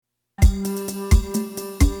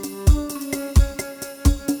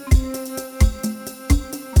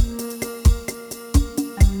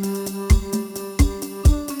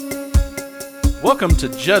Welcome to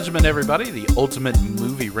Judgment, everybody, the ultimate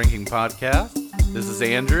movie ranking podcast. This is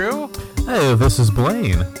Andrew. Hey, this is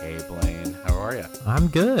Blaine. Hey, Blaine. How are you? I'm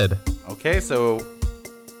good. Okay, so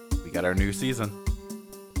we got our new season.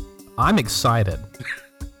 I'm excited.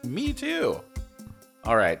 Me too.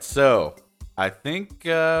 All right, so I think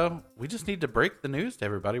we just need to break the news to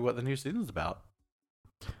everybody what the new season's about.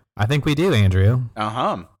 I think we do, Andrew.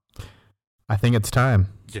 Uh-huh. I think it's time.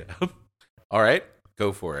 Yeah. All right,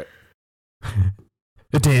 go for it.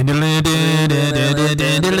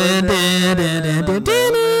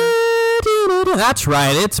 That's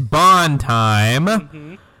right, it's Bond time.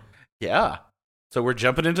 Mm-hmm. Yeah. So we're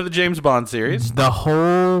jumping into the James Bond series. The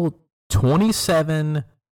whole 27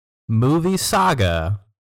 movie saga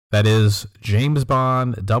that is James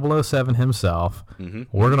Bond 007 himself. Mm-hmm.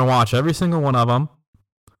 We're going to watch every single one of them.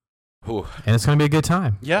 Ooh. And it's going to be a good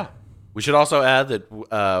time. Yeah. We should also add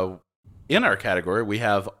that in our category, we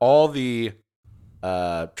have all the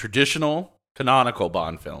traditional canonical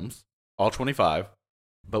Bond films, all 25,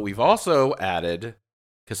 but we've also added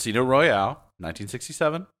Casino Royale,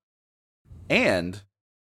 1967, and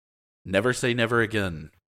Never Say Never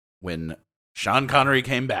Again, when Sean Connery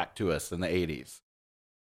came back to us in the 80s.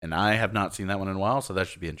 And I have not seen that one in a while, so that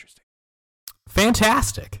should be interesting.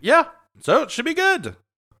 Fantastic. Yeah, so it should be good.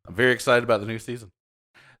 I'm very excited about the new season.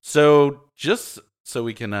 So just so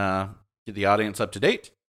we can get the audience up to date,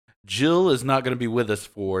 Jill is not going to be with us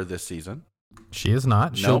for this season. She is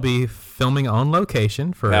not. Nope. She'll be filming on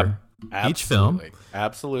location for each film.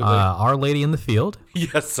 Absolutely. Our Lady in the Field.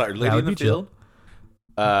 Yes, Our Lady in the Field.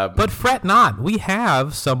 But fret not. We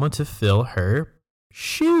have someone to fill her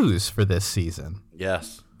shoes for this season.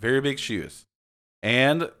 Yes, very big shoes.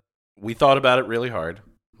 And we thought about it really hard.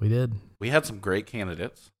 We did. We had some great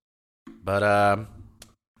candidates, but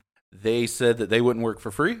they said that they wouldn't work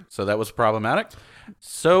for free, so that was problematic.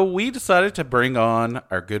 So we decided to bring on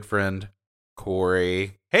our good friend,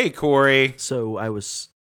 Corey. Hey, Corey. So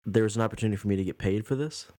there was an opportunity for me to get paid for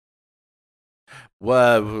this?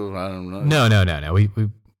 Well, I don't know. No. We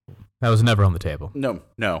that was never on the table. No.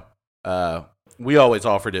 We always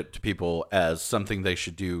offered it to people as something they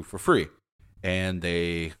should do for free, and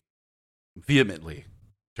they vehemently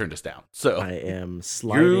turned us down. So I am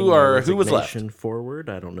sliding my who was left? resignation forward.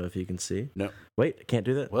 I don't know if you can see. No. Wait, I can't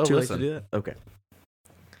do that? Well, Too listen. late to do that? Okay.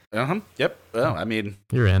 Yep. Well, I mean,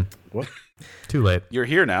 You're in. What? Too late. you're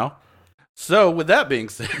here now. So with that being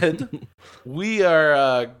said, we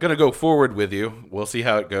are going to go forward with you. We'll see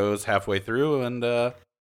how it goes halfway through, and that'll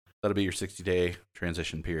be your 60-day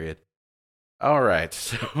transition period. All right.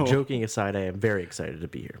 So, Joking aside, I am very excited to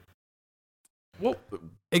be here. well,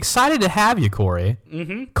 Excited to have you, Corey.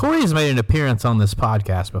 mm-hmm. Corey's made an appearance on this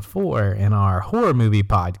podcast before in our horror movie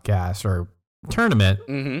podcast or tournament,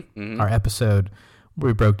 our episode where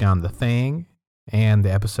we broke down The Thing and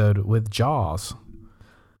the episode with Jaws.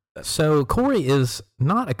 So Corey is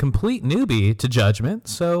not a complete newbie to Judgment,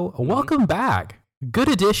 so welcome back. Good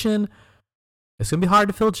addition. It's going to be hard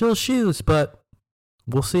to fill Jill's shoes, but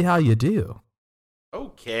we'll see how you do.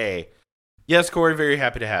 Okay. Yes, Corey, very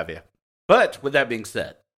happy to have you. But with that being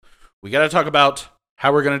said, we got to talk about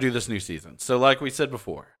how we're going to do this new season. So like we said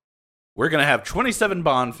before, we're going to have 27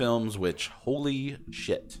 Bond films, which, holy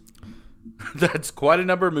shit. That's quite a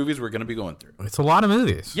number of movies we're going to be going through. It's a lot of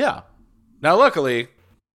movies. Yeah. Now, luckily,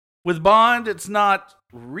 with Bond, it's not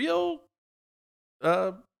real,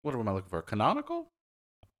 what am I looking for? Canonical?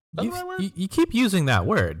 Is that the right word? You keep using that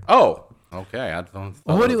word. Oh, okay. I don't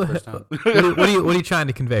What that are was the first time. what are you trying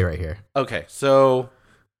to convey right here? Okay, so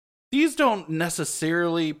these don't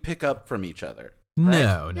necessarily pick up from each other. Right?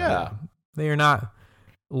 No. Yeah. They are not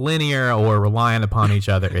linear or reliant upon each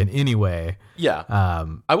other in any way. Yeah.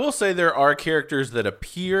 I will say there are characters that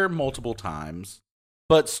appear multiple times,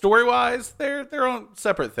 but story-wise, they're their own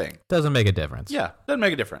separate thing. Doesn't make a difference. Yeah, doesn't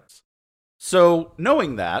make a difference. So,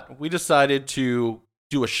 knowing that, we decided to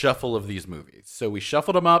do a shuffle of these movies. So we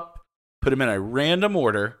shuffled them up, put them in a random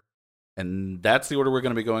order, and that's the order we're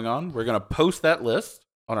going to be going on. We're going to post that list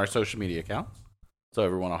on our social media accounts, so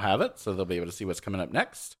everyone will have it, so they'll be able to see what's coming up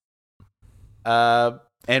next.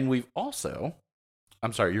 And we've also...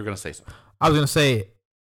 I'm sorry, you were going to say something. I was going to say,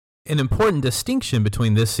 an important distinction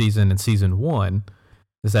between this season and season 1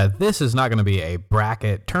 is that this is not going to be a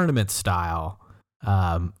bracket tournament style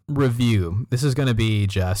review. This is going to be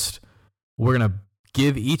just, we're going to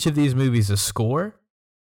give each of these movies a score,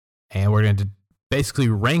 and we're going to basically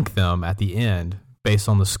rank them at the end based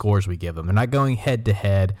on the scores we give them. They're not going head to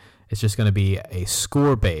head. It's just going to be a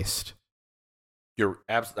score based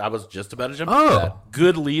I was just about to jump into that.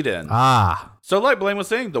 Good lead in. So like Blaine was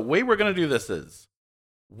saying, the way we're going to do this is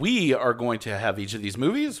we are going to have each of these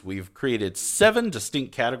movies. We've created 7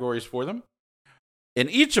 distinct categories for them. In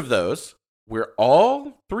each of those,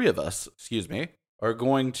 all 3 of us, are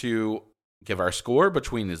going to give our score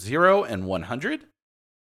between 0 and 100.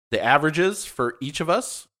 The averages for each of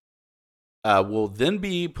us will then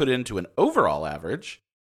be put into an overall average,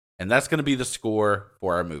 and that's going to be the score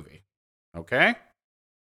for our movie. Okay?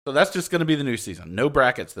 So that's just going to be the new season. No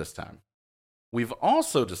brackets this time. We've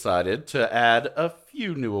also decided to add a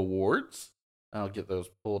few new awards. I'll get those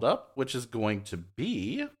pulled up, which is going to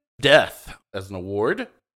be Death as an award.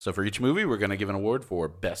 So for each movie, we're going to give an award for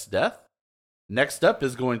Best Death. Next up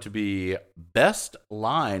is going to be Best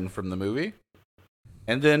Line from the movie.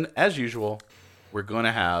 And then, as usual, we're going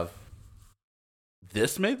to have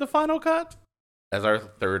This Made the Final Cut as our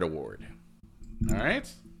 3rd award. All right?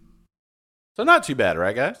 So not too bad,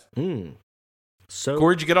 right, guys? So,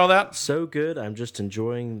 Corey, did you get all that? So good. I'm just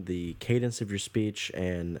enjoying the cadence of your speech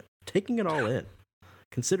and taking it all in.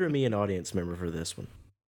 Consider me an audience member for this one.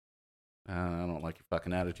 I don't like your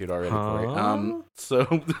fucking attitude already, Corey. So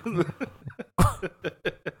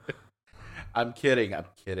I'm kidding.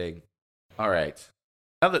 All right.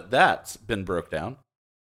 Now that that's been broke down,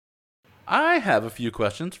 I have a few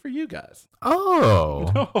questions for you guys.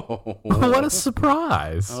 Oh. What a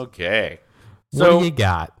surprise. Okay. So, what do you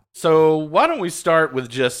got? So why don't we start with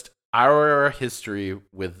just our history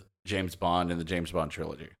with James Bond and the James Bond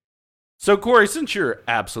trilogy? So, Corey, since you're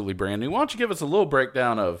absolutely brand new, why don't you give us a little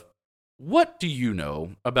breakdown of what do you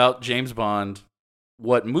know about James Bond?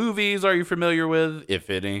 What movies are you familiar with, if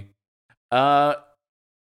any? Yeah.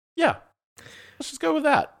 Let's just go with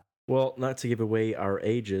that. Well, not to give away our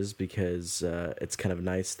ages, because it's kind of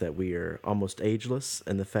nice that we are almost ageless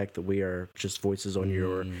and the fact that we are just voices on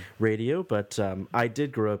your radio. But I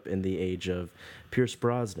did grow up in the age of Pierce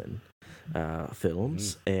Brosnan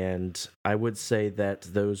films, and I would say that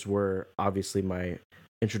those were obviously my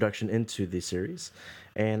introduction into the series.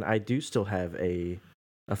 And I do still have a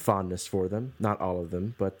fondness for them. Not all of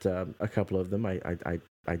them, but a couple of them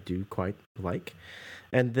I do quite like.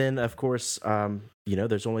 And then, of course,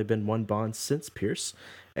 there's only been one Bond since Pierce,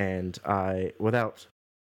 and without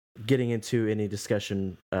getting into any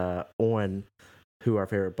discussion on who our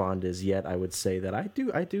favorite Bond is yet, I would say that I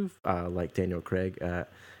do like Daniel Craig.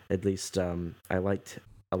 At least I liked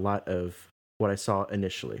a lot of what I saw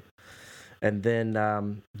initially. And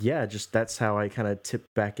then, just that's how I kind of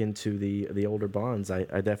tipped back into the older Bonds. I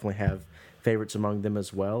definitely have favorites among them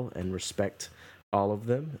as well, and respect all of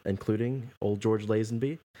them, including old George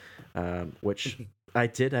Lazenby, which I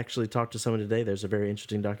did actually talk to someone today. There's a very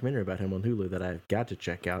interesting documentary about him on Hulu that I've got to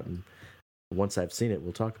check out, and once I've seen it,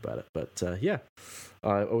 we'll talk about it. But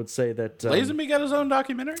I would say that Lazenby got his own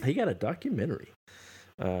documentary? He got a documentary.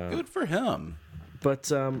 Good for him.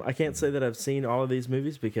 But I can't say that I've seen all of these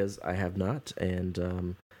movies because I have not,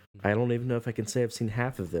 and I don't even know if I can say I've seen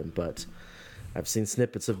half of them, but I've seen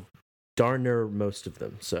snippets of darn near most of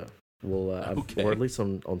them. So we'll, or at least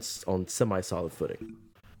on semi-solid footing.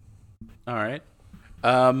 All right.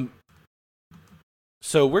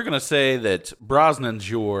 So we're gonna say that Brosnan's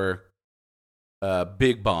your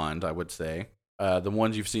big Bond, I would say, the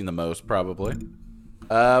ones you've seen the most, probably.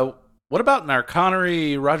 What about in our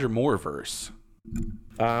Connery Roger Moore verse?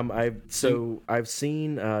 I've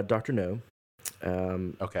seen Dr. No.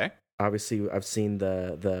 Okay. Obviously, I've seen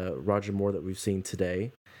the Roger Moore that we've seen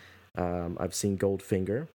today. I've seen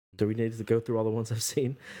Goldfinger. Do we need to go through all the ones I've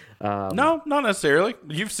seen? No, not necessarily.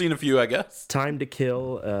 You've seen a few, I guess. Time to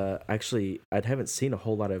Kill. Actually, I haven't seen a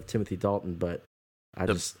whole lot of Timothy Dalton, but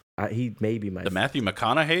he may be my... The Matthew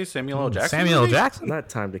McConaughey, Samuel L. Jackson? Samuel L. Jackson? Not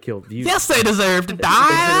Time to Kill. Yes, they deserve to die.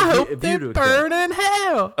 I hope they burn in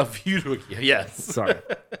hell. A View to a Kill, yes. Sorry.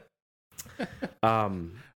 I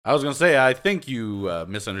was going to say, I think you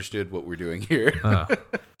misunderstood what we're doing here. But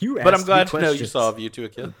I'm glad to know you saw A View to a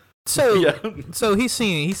Kill. So he's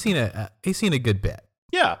seen a good bit.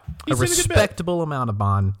 Yeah. A respectable amount of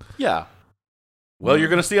Bond. Yeah. Well, you're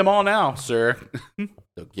going to see them all now, sir.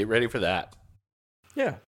 So get ready for that.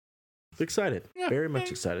 Yeah. Excited. Yeah, very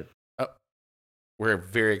much excited. We're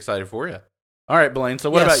very excited for you. All right, Blaine.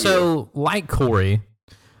 So what about you? So, like Corey,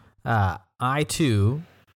 I too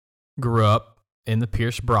grew up in the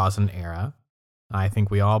Pierce Brosnan era. I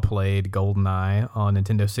think we all played GoldenEye on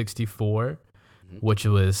Nintendo 64, which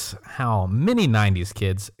was how many 90s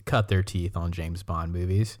kids cut their teeth on James Bond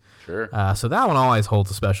movies. Sure. So that one always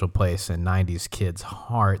holds a special place in 90s kids'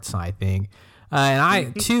 hearts, I think. And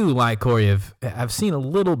I, too, like Corey, I've seen a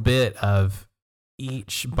little bit of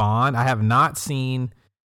each Bond. I have not seen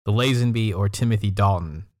the Lazenby, or Timothy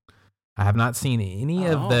Dalton. I have not seen any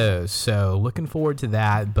of those, so looking forward to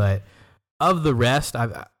that. But of the rest,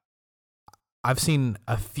 I've seen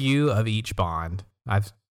a few of each Bond.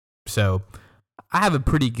 So I have a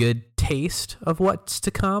pretty good taste of what's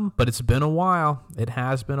to come, but it's been a while. It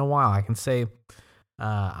has been a while. I can say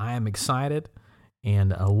I am excited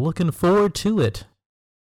and looking forward to it.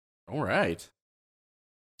 All right.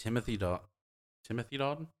 Timothy Dalton?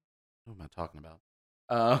 What am I talking about?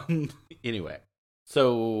 Anyway,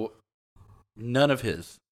 so none of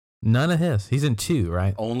his. None of his. He's in 2,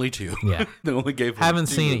 right? Only 2. Yeah. They only gave him Haven't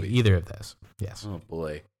 2 seen movies. either of those. Yes. Oh,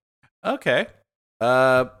 boy. Okay.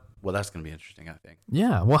 Well, that's going to be interesting, I think.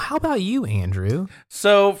 Yeah. Well, how about you, Andrew?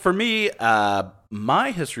 So, for me,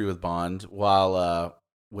 my history with Bond, while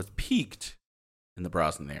was peaked in the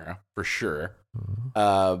Brosnan era, for sure.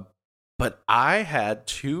 But I had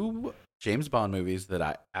 2 James Bond movies that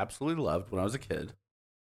I absolutely loved when I was a kid.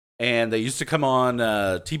 And they used to come on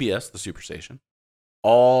TBS, the Superstation,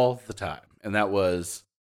 all the time. And that was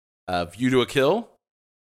View to a Kill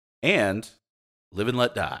and Live and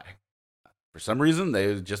Let Die. For some reason,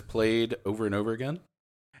 they just played over and over again.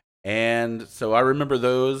 And so I remember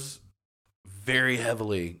those very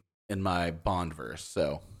heavily in my Bond verse.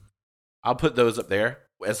 So I'll put those up there.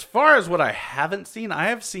 As far as what I haven't seen, I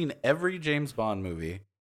have seen every James Bond movie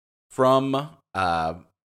from, let's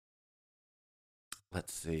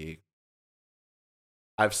see.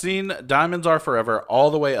 I've seen Diamonds Are Forever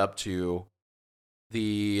all the way up to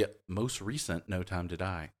the most recent No Time to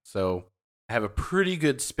Die. So I have a pretty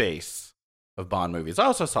good space of Bond movies. I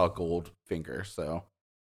also saw Goldfinger, so.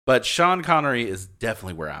 But Sean Connery is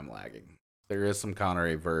definitely where I'm lagging. There is some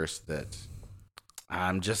Connery verse that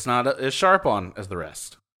I'm just not as sharp on as the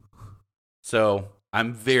rest. So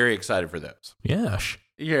I'm very excited for those. Yes.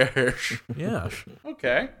 Yes. Yes.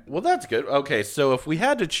 Okay. Well, that's good. Okay, so if we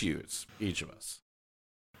had to choose, each of us,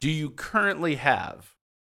 do you currently have,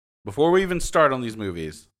 before we even start on these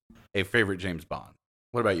movies, a favorite James Bond?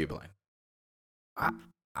 What about you, Blaine?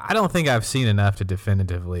 I don't think I've seen enough to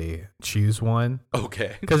definitively choose one.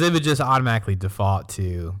 Okay. Because it would just automatically default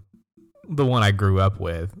to the one I grew up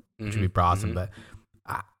with, which would be Brosnan. But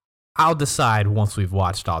I'll decide once we've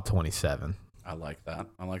watched all 27. I like that.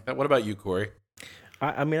 What about you, Corey?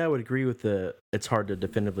 I mean, I would agree with it's hard to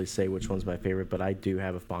definitively say which one's my favorite, but I do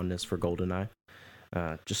have a fondness for GoldenEye.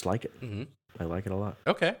 Just like it. Mm-hmm. I like it a lot.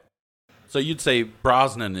 Okay. So you'd say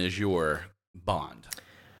Brosnan is your Bond.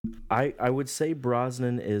 I would say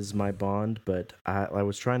Brosnan is my Bond, but I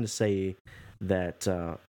was trying to say that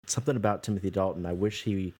something about Timothy Dalton, I wish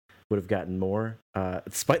he would have gotten more,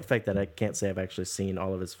 despite the fact that I can't say I've actually seen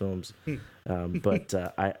all of his films. But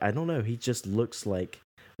I don't know. He just looks like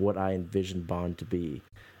what I envisioned Bond to be.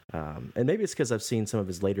 And maybe it's because I've seen some of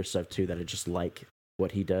his later stuff, too, that I just like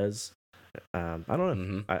what he does. I don't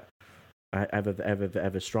know. Mm-hmm. I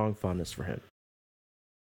have a strong fondness for him.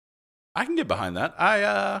 I can get behind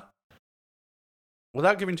that.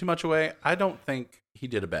 Without giving too much away, I don't think he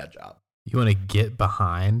did a bad job. You want to get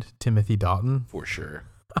behind Timothy Dalton? For sure.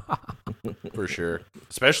 For sure.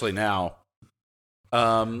 Especially now.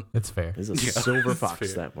 It's fair. He's a silver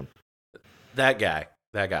fox, that one. That guy.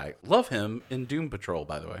 Love him in Doom Patrol,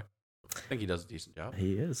 by the way. I think he does a decent job.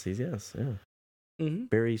 He is. Yes. Yeah. Mm-hmm.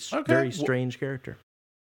 Very strange character.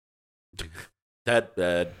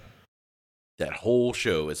 That whole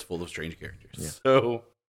show is full of strange characters. Yeah. So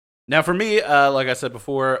now for me, like I said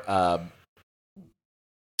before,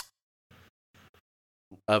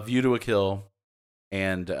 A View to a Kill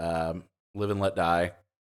and Live and Let Die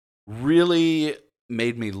really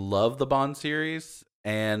made me love the Bond series,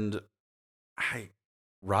 and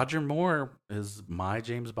Roger Moore is my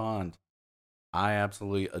James Bond. I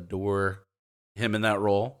absolutely adore him in that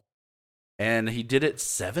role, and he did it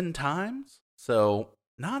 7 times, so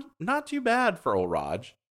not too bad for old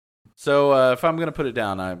Raj. So if I'm gonna put it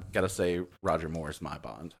down, I've got to say Roger Moore is my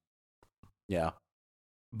Bond. Yeah,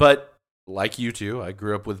 but like you two, I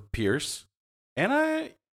grew up with Pierce,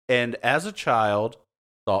 and as a child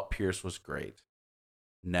thought Pierce was great.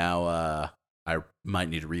 Now I might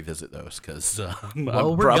need to revisit those because I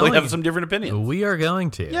probably have some different opinions. We are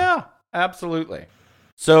going to. Yeah, absolutely.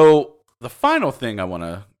 So the final thing I want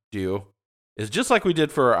to do is just like we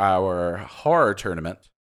did for our horror tournament,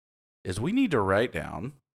 is we need to write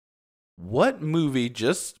down what movie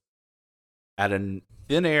just out of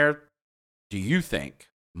thin air do you think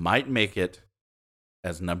might make it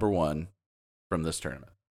as number 1 from this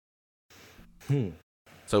tournament.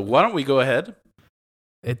 So why don't we go ahead?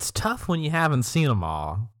 It's tough when you haven't seen them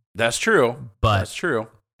all. That's true. That's true.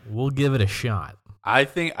 We'll give it a shot. I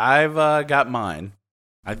think I've got mine.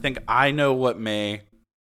 I think I know what may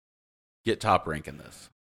get top rank in this.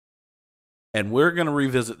 And we're going to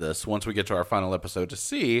revisit this once we get to our final episode to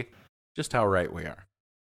see just how right we are.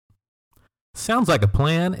 Sounds like a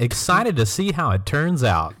plan. Excited to see how it turns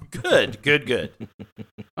out. Good.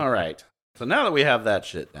 All right. So now that we have that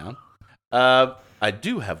shit down, I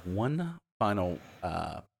do have one final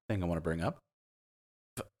thing I want to bring up.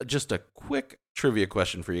 Just a quick trivia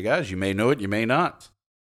question for you guys. You may know it, you may not.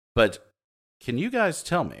 But can you guys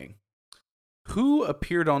tell me who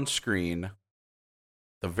appeared on screen,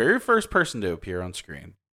 the very first person to appear on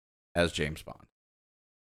screen as James Bond?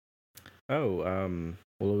 Well,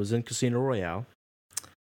 it was in Casino Royale,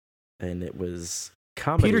 and it was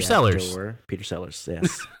comedy Peter Sellers. Peter Sellers,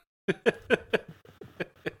 yes.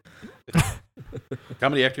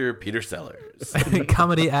 Comedy actor Peter Sellers.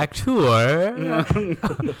 Comedy actor.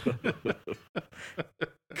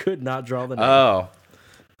 Could not draw the name.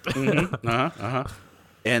 Oh.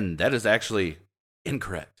 And that is actually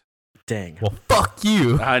incorrect. Dang. Well, fuck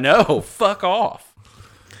you. I know. Fuck off.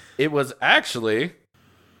 It was actually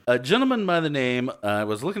a gentleman by the name, I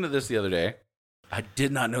was looking at this the other day. I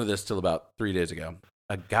did not know this till about 3 days ago.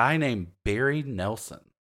 A guy named Barry Nelson.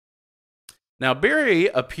 Now, Barry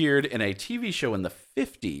appeared in a TV show in the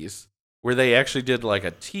 50s where they actually did like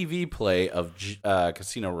a TV play of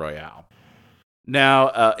Casino Royale. Now,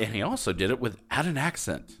 and he also did it without an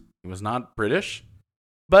accent. He was not British,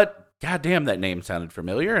 but goddamn, that name sounded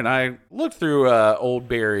familiar. And I looked through old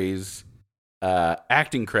Barry's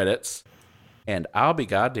acting credits, and I'll be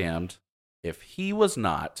goddamned if he was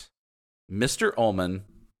not Mr. Ullman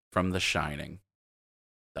from The Shining,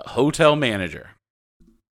 the hotel manager.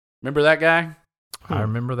 Remember that guy? I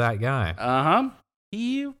remember that guy. Uh-huh.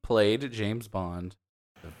 He played James Bond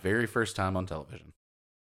the very first time on television.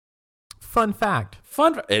 Fun fact.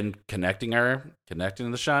 And connecting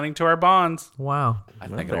The Shining to our Bonds. Wow. I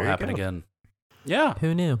think it'll happen again. Yeah.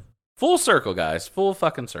 Who knew? Full circle, guys. Full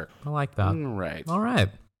fucking circle. I like that. Right. All right.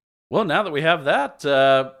 Well, now that we have that,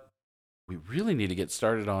 we really need to get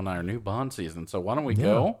started on our new Bond season. So why don't we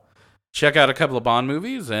go check out a couple of Bond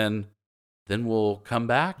movies, and then we'll come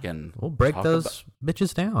back and we'll break those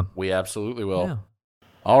bitches down. We absolutely will. Yeah.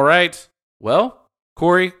 All right. Well,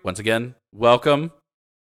 Corey, once again, welcome.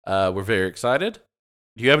 We're very excited.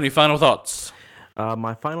 Do you have any final thoughts?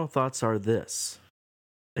 My final thoughts are this.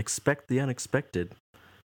 Expect the unexpected.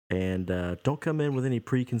 And don't come in with any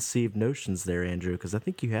preconceived notions there, Andrew, because I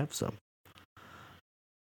think you have some.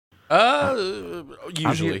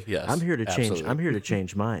 Usually, yes. I'm here to change. Absolutely. I'm here to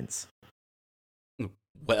change minds.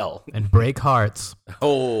 Well, and break hearts.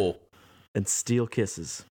 Oh, and steal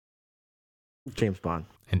kisses. James Bond.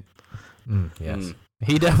 And yes,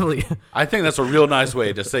 he definitely. I think that's a real nice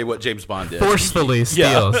way to say what James Bond did. Forcefully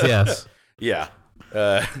steals. Yes. Yeah.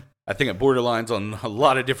 I think it borderlines on a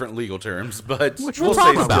lot of different legal terms, but we'll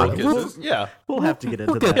talk about it. We'll have to get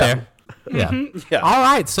into we'll that. Get there. Yeah. Mm-hmm. Yeah. All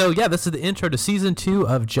right. So, this is the intro to season 2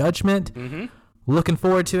 of Judgment. Mm-hmm. Looking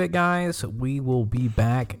forward to it, guys. We will be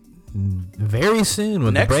back very soon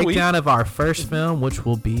with the breakdown of our first film, which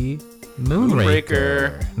will be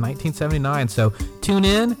Moonraker 1979. So, tune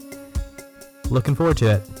in. Looking forward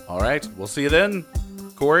to it. All right. We'll see you then,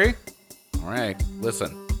 Corey. All right.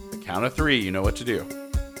 Listen, the count of 3, you know what to do.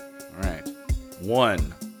 All right.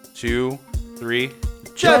 1, 2, 3.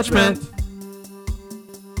 Judgment.